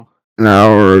Now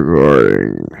we're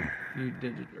recording. You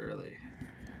did it early.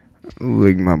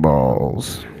 Lick my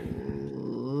balls.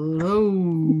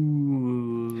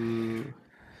 Hello.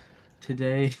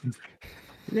 Today,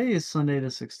 today is Sunday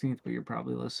the 16th, but you're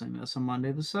probably listening to this on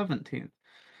Monday the 17th.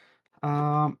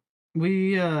 Um,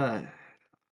 we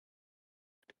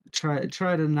try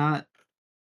to not.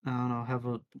 I don't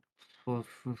know.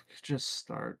 Just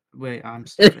start. Wait, I'm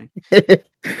starting. The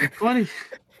 20.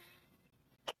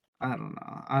 I don't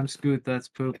know. I'm Scoot. That's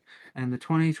poop. And the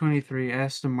 2023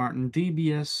 Aston Martin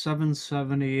DBS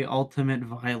 770 Ultimate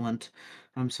Violent.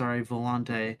 I'm sorry,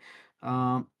 Volante.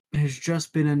 Has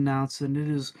just been announced, and it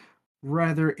is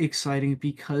rather exciting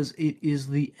because it is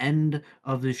the end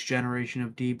of this generation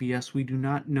of DBS. We do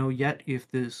not know yet if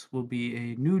this will be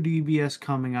a new DBS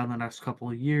coming out in the next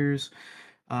couple of years,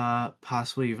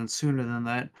 possibly even sooner than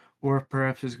that, or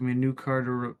perhaps there's going to be a new car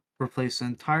to replace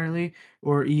entirely,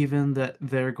 or even that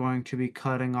they're going to be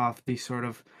cutting off the sort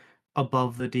of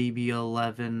above the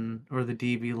DB11 or the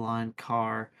DB line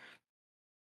car.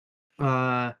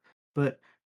 Uh, but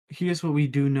here's what we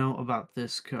do know about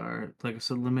this car. Like I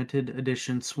said, limited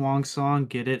edition Swan Song.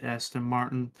 Get it? Aston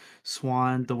Martin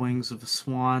Swan, the wings of a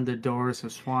swan, the doors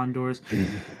of swan doors,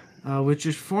 which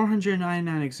is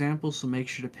 499 examples, so make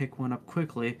sure to pick one up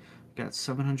quickly. Got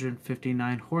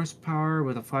 759 horsepower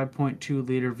with a 5.2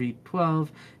 liter V12,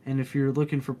 and if you're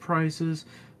looking for prices,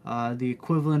 the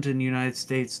equivalent in United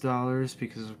States dollars,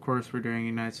 because of course we're doing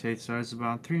United States dollars,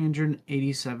 about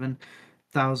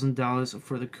 $387,000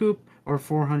 for the coupe, or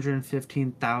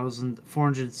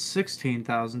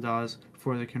 $416,000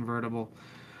 for the convertible.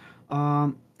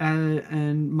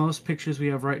 And most pictures we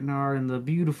have right now are in the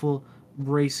beautiful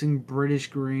racing British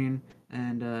green.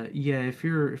 And yeah, if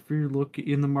you're looking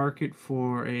in the market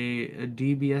for a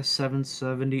DBS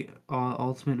 770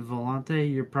 Ultimate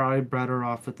Volante, you're probably better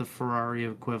off with the Ferrari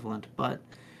equivalent. But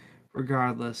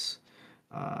regardless,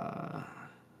 uh,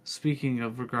 speaking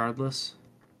of regardless,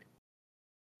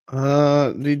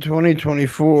 The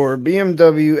 2024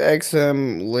 BMW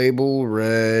XM Label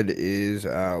Red is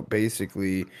out.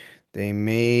 Basically, they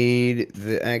made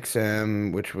the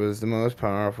XM, which was the most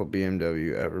powerful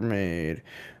BMW ever made,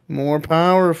 more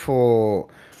powerful.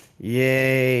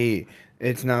 Yay!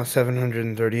 It's now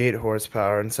 738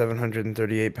 horsepower and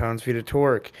 738 pounds-feet of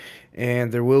torque,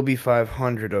 and there will be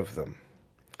 500 of them.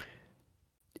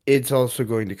 It's also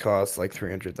going to cost like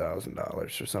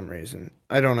 $300,000 for some reason.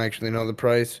 I don't actually know the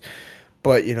price,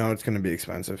 but it's going to be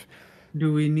expensive.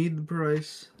 do we need the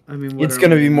price? I mean, what It's are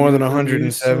going to we, be more than a news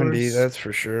 170, source? that's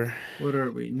for sure. What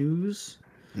are we, news?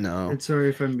 No. And sorry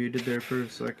if I muted there for a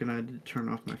second. I had to turn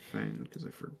off my fan because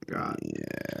I forgot.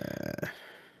 Yeah.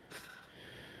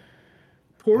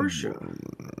 Porsche.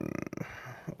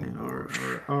 And are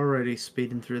already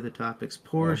speeding through the topics. A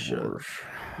Porsche horse.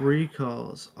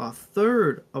 recalls a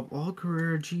third of all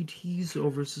Carrera GTs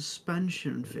over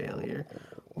suspension failure.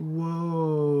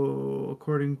 Whoa.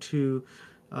 According to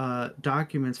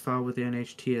documents filed with the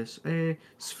NHTSA,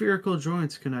 spherical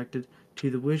joints connected to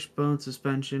the wishbone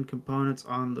suspension components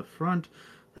on the front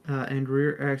and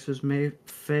rear axles may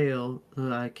fail.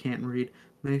 I can't read.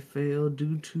 May fail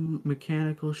due to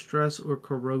mechanical stress or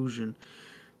corrosion.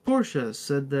 Porsche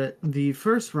said that the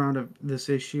first round of this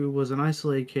issue was an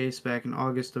isolated case back in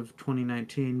August of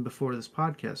 2019, before this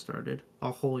podcast started,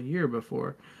 a whole year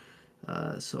before,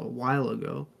 so a while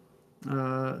ago.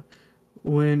 Uh,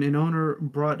 when an owner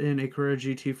brought in a Carrera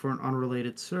GT for an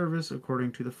unrelated service,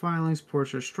 according to the filings,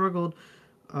 Porsche struggled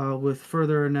with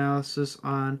further analysis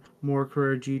on more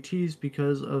Carrera GTs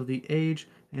because of the age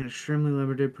and extremely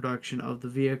limited production of the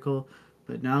vehicle.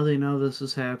 But now they know this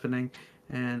is happening,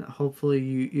 and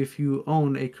hopefully, if you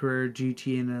own a Carrera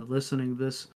GT and are listening to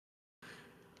this,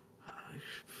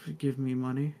 give me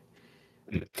money.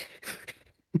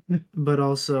 But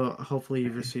also, hopefully,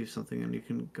 you've received something and you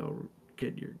can go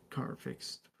get your car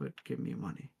fixed. But give me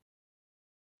money.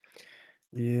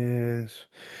 Yes.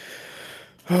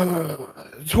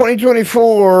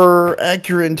 2024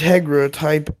 Acura Integra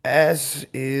Type S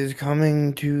is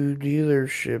coming to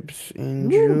dealerships in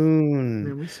Woo! June.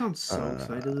 Man, we sound so Uh,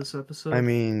 excited this I episode.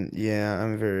 mean, yeah,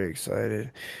 I'm very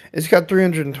excited. It's got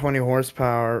 320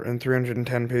 horsepower and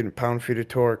 310 pound-feet of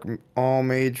torque, all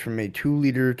made from a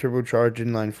 2-liter turbocharged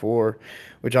inline 4,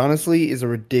 which honestly is a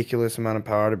ridiculous amount of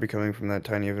power to be coming from that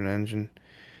tiny of an engine.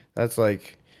 That's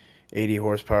like 80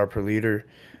 horsepower per liter.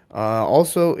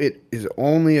 Also, it is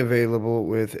only available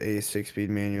with a 6-speed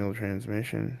manual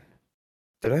transmission.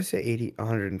 Did I say 80?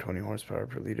 120 horsepower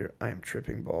per liter. I am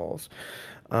tripping balls.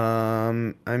 I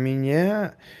mean,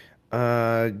 yeah.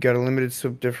 Got a limited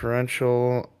slip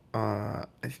differential. I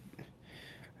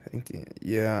think,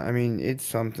 yeah, I mean, it's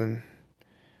something.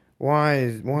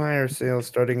 Why are sales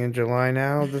starting in July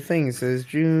now? The thing says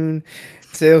June.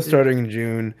 Sales If starting in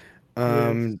June. if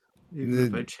Um, even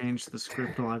if I the change the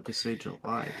script, I'll have to say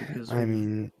July because I we've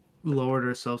mean, lowered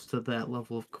ourselves to that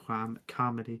level of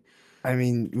comedy.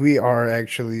 we are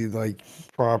actually like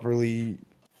properly,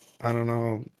 I don't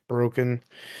know, broken.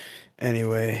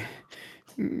 Anyway,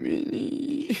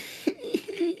 mini.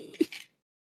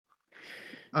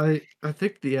 I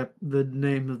think the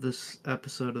name of this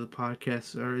episode of the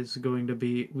podcast is going to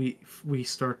be we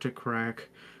start to crack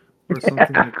or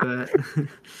something like that.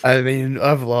 I mean,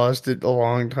 I've lost it a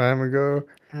long time ago,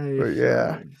 I but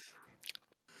yeah.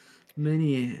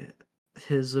 Mini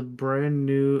has a brand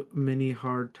new mini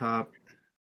hardtop.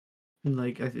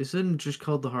 Like, isn't it just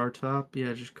called the hardtop?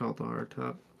 Yeah, just called the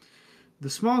hardtop. The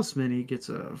smallest Mini gets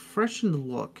a freshened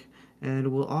look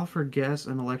and will offer gas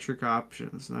and electric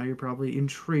options. Now you're probably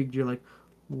intrigued. You're like,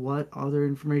 what other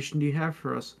information do you have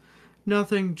for us?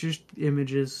 Nothing, just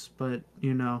images, but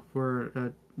we're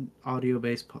a audio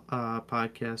based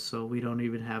podcast, so we don't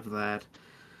even have that.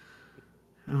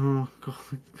 Oh,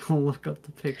 go look up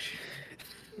the picture.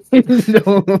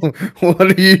 No, what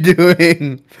are you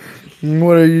doing?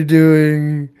 What are you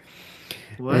doing?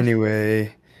 What?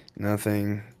 Anyway,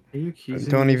 nothing. Are you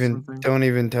accusing Don't me of even something? don't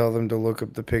even tell them to look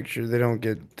up the picture. They don't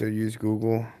get to use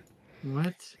Google.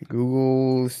 What?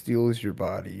 Google steals your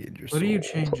body and your What are you soul.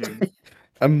 changing?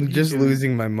 What I'm are you just doing?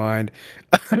 losing my mind.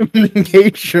 I'm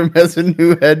engaged as a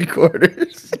new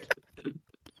headquarters.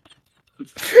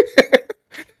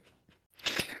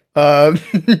 Um,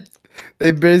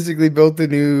 they basically built a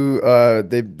new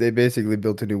they basically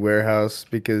built a new warehouse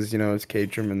because it's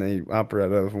Caterham and they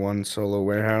operate out of one solo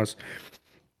warehouse.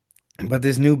 But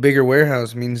this new bigger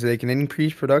warehouse means they can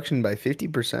increase production by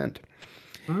 50%,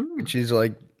 Oh, which is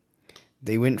like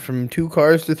they went from 2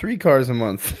 cars to 3 cars a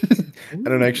month. I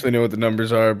don't ooh. actually know what the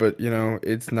numbers are, but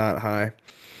it's not high.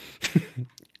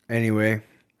 Anyway,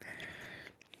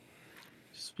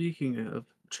 Speaking of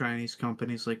Chinese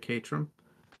companies like Caterham,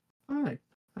 hi,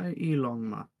 hi Elon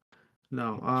Ma.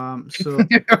 No, so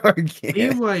okay.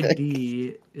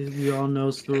 BYD, we all know,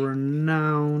 is the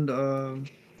renowned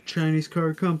Chinese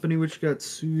car company which got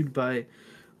sued by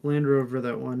Land Rover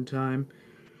that one time.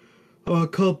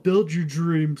 Called Build Your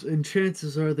Dreams, and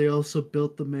chances are they also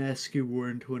built the mask you wore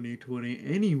in 2020.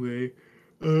 Anyway,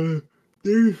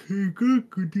 there's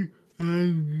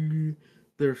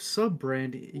their sub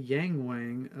brand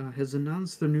Yangwang has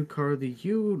announced their new car, the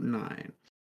U9.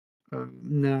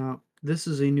 Now, this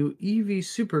is a new EV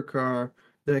supercar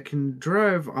that can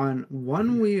drive on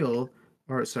one wheel,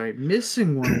 or sorry,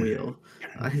 missing one wheel.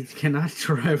 I cannot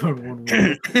drive on one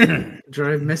wheel.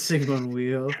 Drive missing one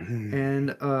wheel,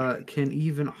 and can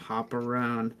even hop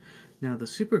around. Now, the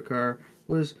supercar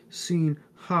was seen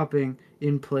hopping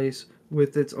in place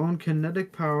with its own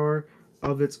kinetic power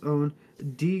of its own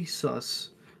DSUS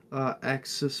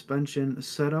X suspension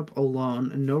set up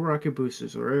alone, no rocket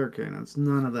boosters or air cannons,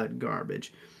 none of that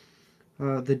garbage.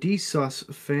 The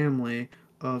DSUS family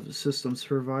of systems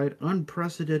provide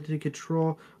unprecedented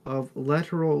control of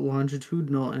lateral,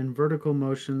 longitudinal, and vertical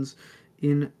motions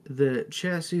in the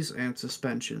chassis and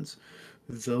suspensions.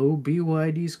 Though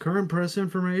BYD's current press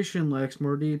information lacks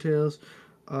more details,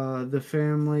 the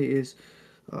family is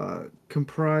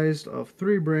comprised of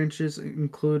three branches,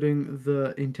 including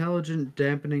the Intelligent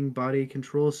Dampening Body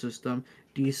Control System,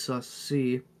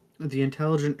 DSUS-C, the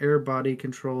Intelligent Air Body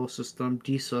Control System,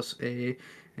 DSUS-A,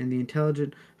 and the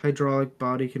Intelligent Hydraulic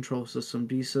Body Control System,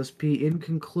 DSUS-P. In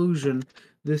conclusion,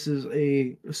 this is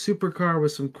a supercar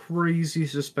with some crazy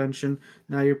suspension.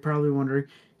 Now you're probably wondering,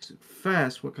 is it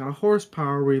fast? What kind of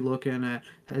horsepower are we looking at?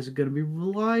 Is it going to be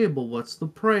reliable? What's the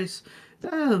price?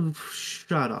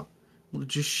 Shut up.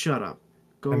 Just shut up.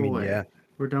 I Go mean, away. yeah.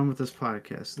 We're done with this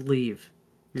podcast. Leave.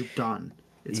 You're done.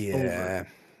 It's over. Yeah.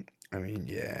 I mean,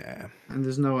 yeah. And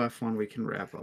there's no F1 we can wrap up.